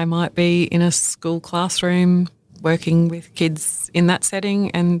days I might be in a school classroom working with kids in that setting,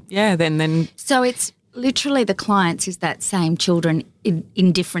 and then So it's literally the clients is that same children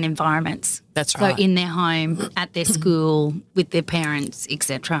in different environments. That's right. So in their home, at their school, with their parents,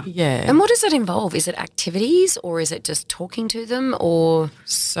 etc. yeah. And what does that involve? Is it activities or is it just talking to them or?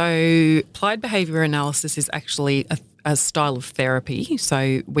 So applied behaviour analysis is actually a style of therapy.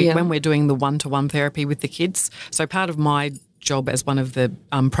 So when we're doing the one-to-one therapy with the kids, so part of my job as one of the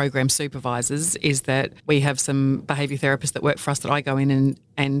program supervisors is that we have some behaviour therapists that work for us that I go in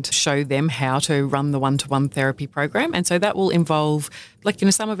and show them how to run the one-to-one therapy program. And so that will involve,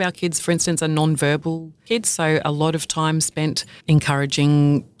 some of our kids, for instance, are non-verbal kids. So a lot of time spent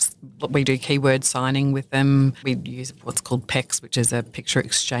encouraging. We do keyword signing with them. We use what's called PECS, which is a picture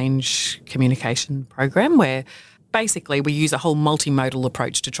exchange communication program where basically we use a whole multimodal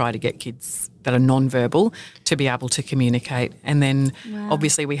approach to try to get kids that are non-verbal to be able to communicate. And then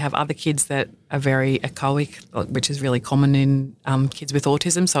obviously we have other kids that are very echoic, which is really common in kids with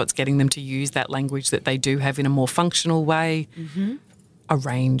autism. So it's getting them to use that language that they do have in a more functional way, a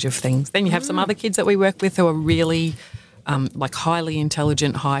range of things. Then you have some other kids that we work with who are really highly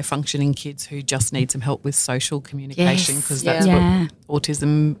intelligent, high-functioning kids who just need some help with social communication because that's what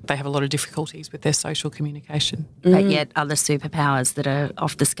autism, they have a lot of difficulties with their social communication. But yet other superpowers that are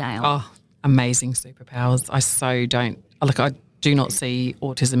off the scale. Oh, amazing superpowers. I do not see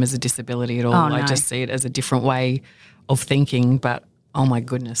autism as a disability at all. Oh, no. I just see it as a different way of thinking, but oh my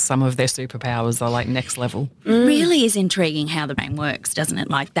goodness, some of their superpowers are like next level. It really is intriguing how the brain works, doesn't it?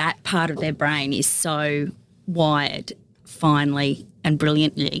 Like that part of their brain is so wired finely and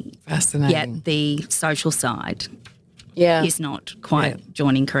brilliantly. Fascinating. Yet the social side Yeah. is not quite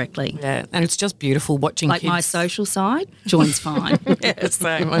joining correctly. Yeah, and it's just beautiful watching Like kids. my social side joins fine. Yeah,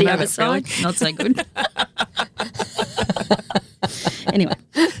 same. I The know other that feeling. side, not so good. Anyway.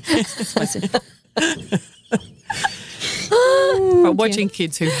 But watching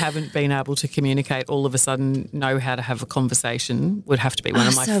kids who haven't been able to communicate all of a sudden know how to have a conversation would have to be one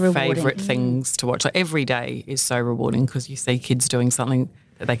of my so rewarding. favourite things to watch. Like every day is so rewarding because you see kids doing something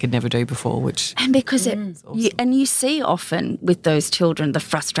that they could never do before, which And because you see often with those children the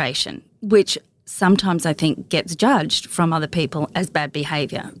frustration, which sometimes I think gets judged from other people as bad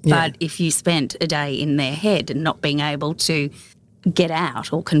behaviour. Yeah. But if you spent a day in their head and not being able to get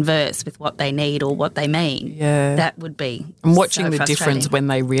out or converse with what they need or what they mean, that would be and watching so the difference frustrating. when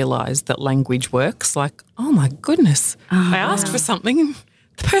they realise that language works, like, oh my goodness, I asked for something,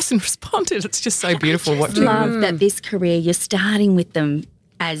 the person responded. It's just so beautiful watching. Love that this career you're starting with them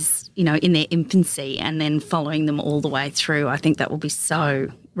as, in their infancy and then following them all the way through. I think that will be so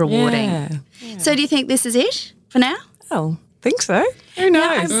rewarding. Yeah. So do you think this is it for now? Well, think so. Who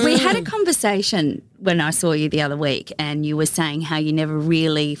knows? We had a conversation when I saw you the other week and you were saying how you never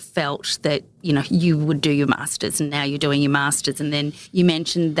really felt that, you would do your masters and now you're doing your masters, and then you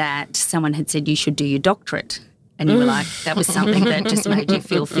mentioned that someone had said you should do your doctorate and you were like, that was something that just made you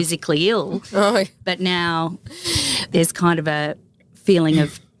feel physically ill. Oh. But now there's kind of a feeling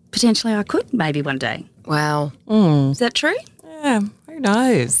of potentially I could maybe one day. Wow. Is that true? Yeah, who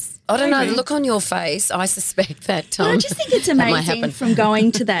knows? I don't know. Maybe. The look on your face, I suspect that. But I just think it's that might amazing happen. from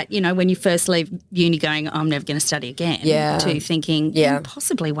going to that, when you first leave uni going, I'm never going to study again, Yeah. to thinking, Yeah.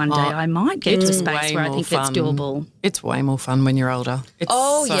 Possibly one day I might get to a space Way where I more think it's fun. doable. It's way more fun when you're older. It's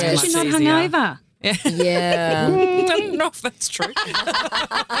Oh, so yes. much You're not easier. hungover. Yeah. I don't know if that's true.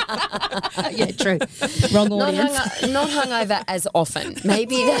 Yeah, true. Wrong Not, audience. not hungover as often.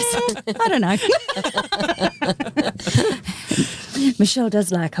 Maybe that's... I don't know. Michelle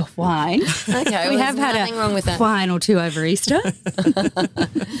does like a wine. Okay, We well, have there's had nothing a wrong with that. wine or two over Easter.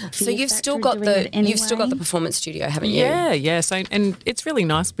 So you've still Factory got doing the it you've still got the anyway. performance studio, haven't you? Yeah. So, and it's really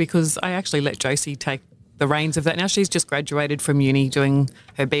nice because I actually let Josie take the reins of that. Now she's just graduated from uni doing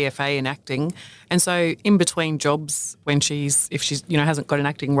her BFA in acting. And so in between jobs, when if she's, hasn't got an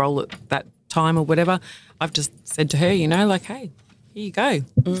acting role at that time or whatever, I've just said to her, hey, here you go.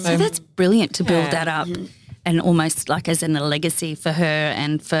 So that's brilliant to build Yeah. that up. And almost like as in a legacy for her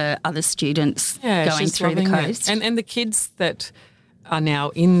and for other students going she's through the loving it. coast. And the kids that are now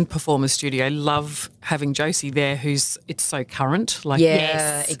in Performers Studio love having Josie there, it's so current. Like, Yeah,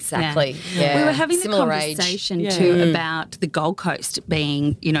 Yes. exactly. Yeah. Yeah. We were having Similar the age. conversation too about the Gold Coast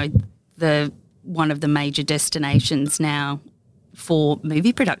being, the one of the major destinations now for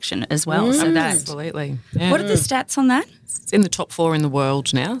movie production as well. So that. absolutely. Yeah. What are the stats on that? It's in the top 4 in the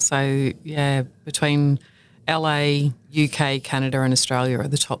world now. So, yeah, between LA, UK, Canada and Australia are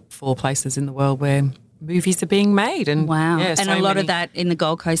the top 4 places in the world where movies are being made. And Wow. yeah, and so a lot many- of that in the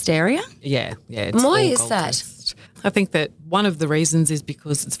Gold Coast area? Yeah. It's Why all is Gold that? Coast. I think that one of the reasons is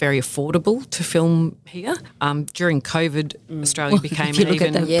because it's very affordable to film here. During COVID, Australia became If you an look at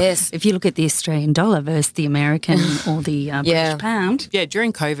even... Yes. If you look at the Australian dollar versus the American or the British pound, Yeah,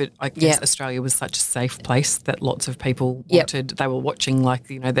 during COVID, I guess Yeah. Australia was such a safe place that lots of people Yep. wanted. They were watching,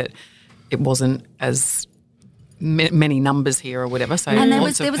 that it wasn't as many numbers here or whatever. So and there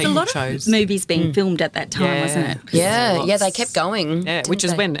lots was of a people lot chose. of movies being filmed at that time, Yeah. wasn't it? Yeah, Lots. they kept going. Yeah, didn't which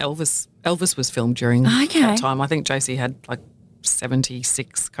is they? when Elvis was filmed during Okay. that time. I think Josie had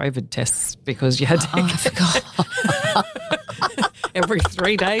 76 COVID tests because you had to every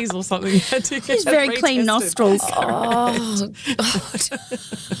 3 days or something. You had to get She's very clean retested. nostrils. Oh,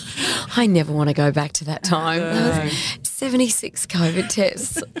 God. I never want to go back to that time. 76 COVID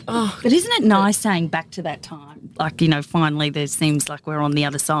tests. Oh, But isn't it nice saying back to that time? Like, finally there seems like we're on the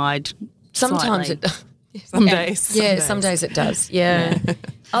other side. sometimes slightly. it. Some days. Yeah, some days it does. Yeah.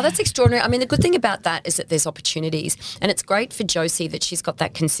 Oh, that's extraordinary. I mean, the good thing about that is that there's opportunities, and it's great for Josie that she's got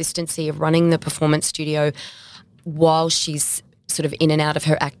that consistency of running the performance studio while she's sort of in and out of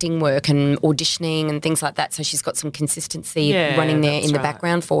her acting work and auditioning and things like that. So she's got some consistency Yeah, running there that's in the right.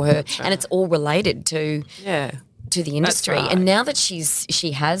 background for her, and it's all related to Yeah. the industry. right. And now that she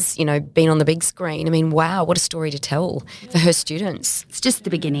has been on the big screen, I mean, wow, what a story to tell for her students. It's just the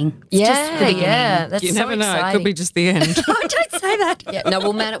beginning. It's just the beginning. That's You so never know. It exciting. could be just the end. Oh, don't say that. Yeah, no,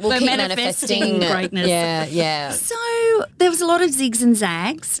 we'll We're keep manifesting manifesting greatness. Yeah. So there was a lot of zigs and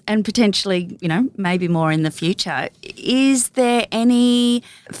zags and potentially, maybe more in the future. Is there any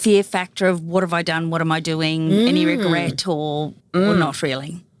fear factor of what have I done, what am I doing, any regret or not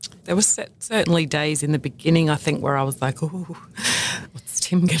really? There was certainly days in the beginning, I think, where I was like, "Oh, what's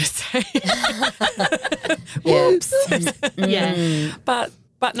Tim going to say?" Whoops. Yeah.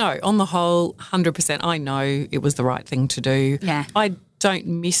 But no, on the whole, 100%. I know it was the right thing to do. Yeah. I don't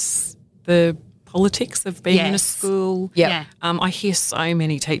miss the politics of being in a Yes. school. Yep. Yeah. I hear so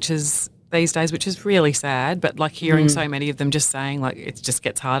many teachers these days, which is really sad, but hearing so many of them just saying it just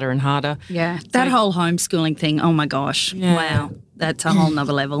gets harder and harder. Yeah. That whole homeschooling thing, oh my gosh. Yeah. Wow. That's a whole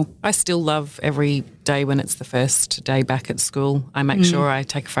nother level. I still love every day when it's the first day back at school. I make sure I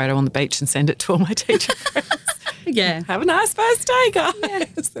take a photo on the beach and send it to all my teacher friends. Yeah. Have a nice first day,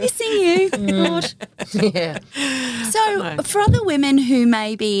 guys. Missing you, Lord. Yeah. So for other women who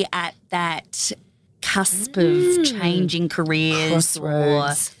may be at that cusp of changing careers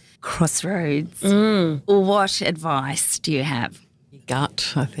Crossroads. or crossroads, what advice do you have? Your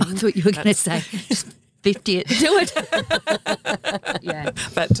gut, I I think. thought you were going to say, just 50 it, do it. Yeah.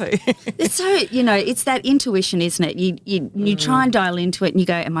 That too. It's so, it's that intuition, isn't it? You try and dial into it and you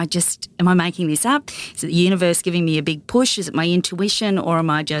go, am I making this up? Is it the universe giving me a big push? Is it my intuition or am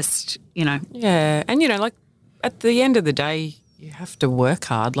I just, Yeah, and at the end of the day, you have to work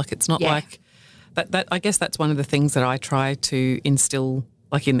hard. It's not Yeah. like that. I guess that's one of the things that I try to instill,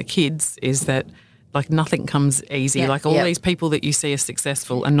 in the kids, is that nothing comes easy. Yeah. All Yep. these people that you see are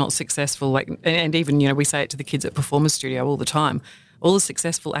successful and not successful. And even we say it to the kids at Performance Studio all the time. All the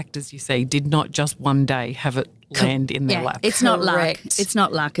successful actors you see did not just one day have it land in their lap. It's not luck. Correct. It's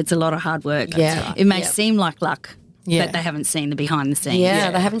not luck. It's a lot of hard work. Yeah. It may Yep. seem like luck, Yeah. but they haven't seen the behind the scenes.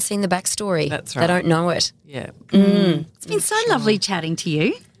 Yeah, they haven't seen the backstory. That's They right. don't know it. Yeah. It's been so lovely chatting to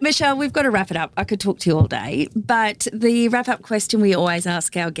you. Michelle, we've got to wrap it up. I could talk to you all day, but the wrap-up question we always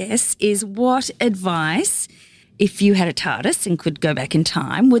ask our guests is what advice, if you had a TARDIS and could go back in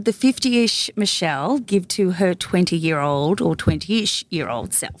time, would the 50-ish Michelle give to her 20-year-old or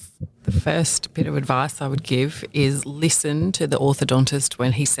 20-ish-year-old self? The first bit of advice I would give is listen to the orthodontist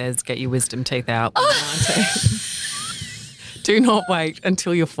when he says get your wisdom teeth out when you're 19. Do not wait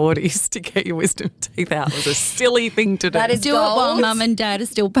until your 40s to get your wisdom teeth out. It was a silly thing to do. That is Do it while gold. mum and dad are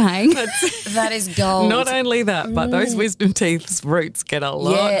still paying. That is gold. Not only that, but those wisdom teeth's roots get a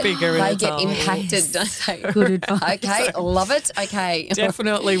lot bigger in They the get time. impacted, don't they? Good advice. Okay, love it. Okay.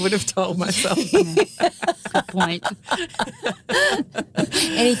 Definitely would have told myself. Good point.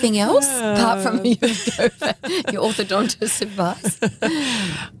 Anything else apart from your orthodontist advice?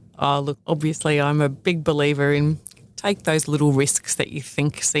 Oh, look, obviously I'm a big believer in take those little risks that you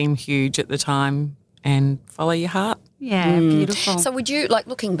think seem huge at the time and follow your heart. Yeah, beautiful. So would you, like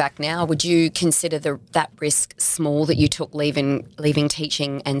looking back now, would you consider that risk small that you took leaving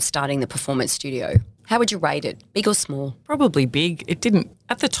teaching and starting the performance studio? How would you rate it? Big or small? Probably big. It didn't,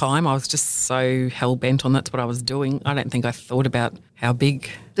 at the time I was just so hell-bent on that's what I was doing. I don't think I thought about how big.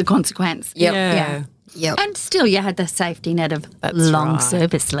 The consequence. Yep. Yeah. Yep. And still you had the safety net of That's long right.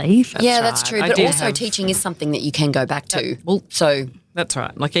 service leave. That's right. true. I But did also have- teaching is something that you can go back to. well- So, That's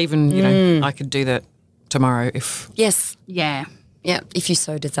right. Like even, you know, I could do that tomorrow if yes. Yeah. Yeah, if you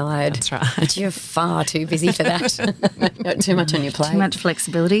so desired. That's right. But you're far too busy for that. Got too much on your plate. Too much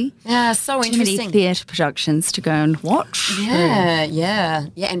flexibility. Yeah, so Too many interesting. theatre productions to go and watch. Yeah,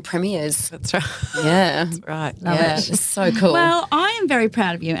 and premieres. that's right. Yeah. Right. Yeah, it's so cool. Well, I am very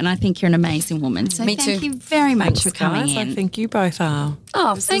proud of you and I think you're an amazing woman. So Me thank too. you very much Thanks, for coming guys. I in. think you both are.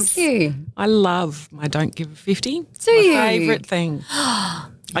 oh, thank you. I love my Don't Give a 50. It's Do my you? favourite thing.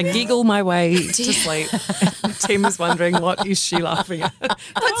 I giggle my way to sleep. And Tim is wondering, what is she laughing at?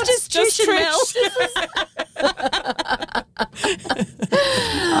 What's just Trish and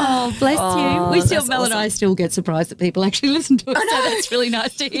Oh, bless you. We still, Mel and I still get surprised that people actually listen to us. So that's really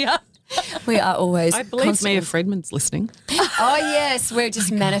nice to hear. We are always I believe constantly- Mia Fredman's listening. Oh, yes, we're just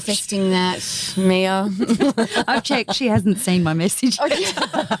manifesting that, Mia. I've checked. She hasn't seen my message.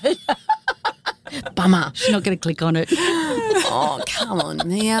 Bummer. She's not going to click on it. Oh, come on,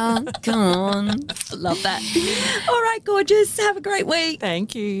 Mia. Come on. Love that. All right, gorgeous. Have a great week.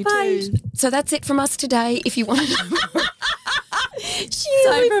 Thank you. Bye. Too. So that's it from us today. If you want to...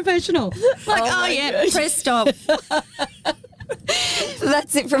 So professional. Like, oh yeah, press stop. So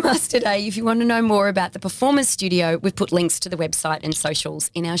that's it from us today. If you want to know more about the Performance Studio, we've put links to the website and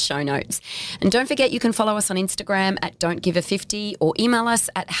socials in our show notes. And don't forget you can follow us on Instagram at don'tgive50 or email us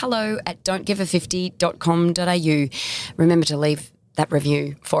at hello@don'tgive50.com.au. Remember to leave that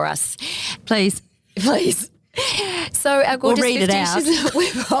review for us. Please. Please. So our gorgeous read it 50s,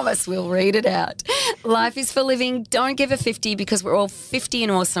 we promise we'll read it out. Life is for living. Don't give a 50 because we're all 50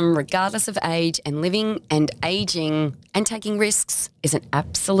 and awesome regardless of age, and living and aging and taking risks is an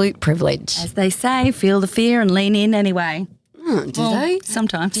absolute privilege. As they say, feel the fear and lean in anyway. Do they?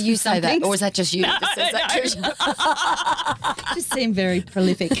 Sometimes. Do you say Some that, things or is that just you that says that, Trish? just seem very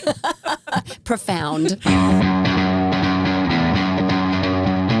prolific. Profound.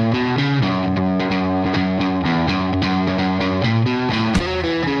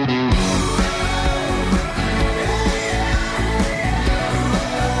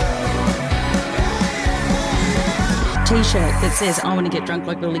 T-shirt that says I want to get drunk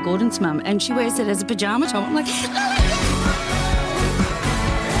like Lily Gordon's mum, and she wears it as a pajama top. I'm like,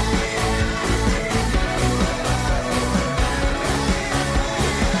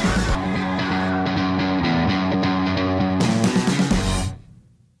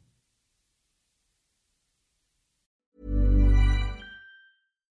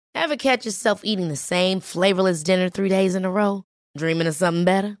 Ever catch yourself eating the same flavorless dinner 3 days in a row? Dreaming of something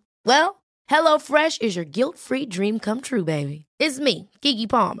better? Well, HelloFresh is your guilt-free dream come true, baby. It's me, Keke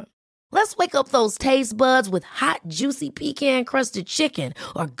Palmer. Let's wake up those taste buds with hot, juicy pecan-crusted chicken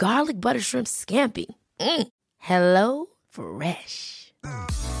or garlic butter shrimp scampi. Hello Fresh.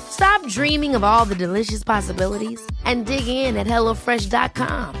 Stop dreaming of all the delicious possibilities and dig in at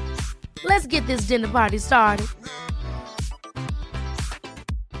HelloFresh.com. Let's get this dinner party started.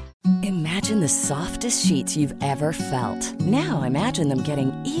 Imagine Imagine the softest sheets you've ever felt. Now imagine them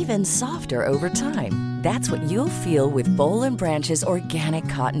getting even softer over time. That's what you'll feel with Boll & Branch's organic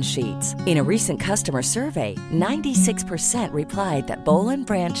cotton sheets. In a recent customer survey, 96% replied that Boll &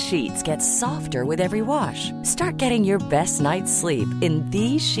 Branch sheets get softer with every wash. Start getting your best night's sleep in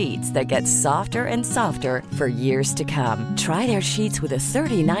these sheets that get softer and softer for years to come. Try their sheets with a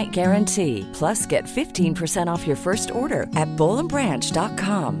 30-night guarantee. Plus, get 15% off your first order at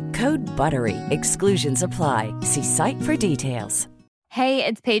bollandbranch.com. Code BUTTERY. Exclusions apply. See site for details. Hey,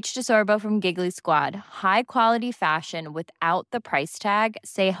 it's Paige DeSorbo from Giggly Squad. High quality fashion without the price tag.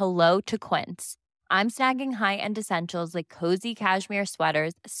 Say hello to Quince. I'm snagging high-end essentials like cozy cashmere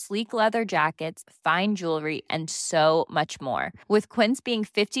sweaters, sleek leather jackets, fine jewelry, and so much more. With Quince being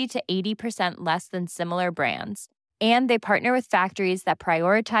 50 to 80% less than similar brands. And they partner with factories that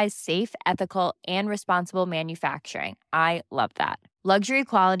prioritize safe, ethical, and responsible manufacturing. I love that. Luxury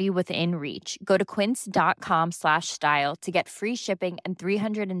quality within reach. Go to quince.com/style to get free shipping and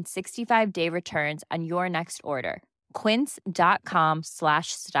 365-day returns on your next order.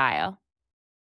 Quince.com/style.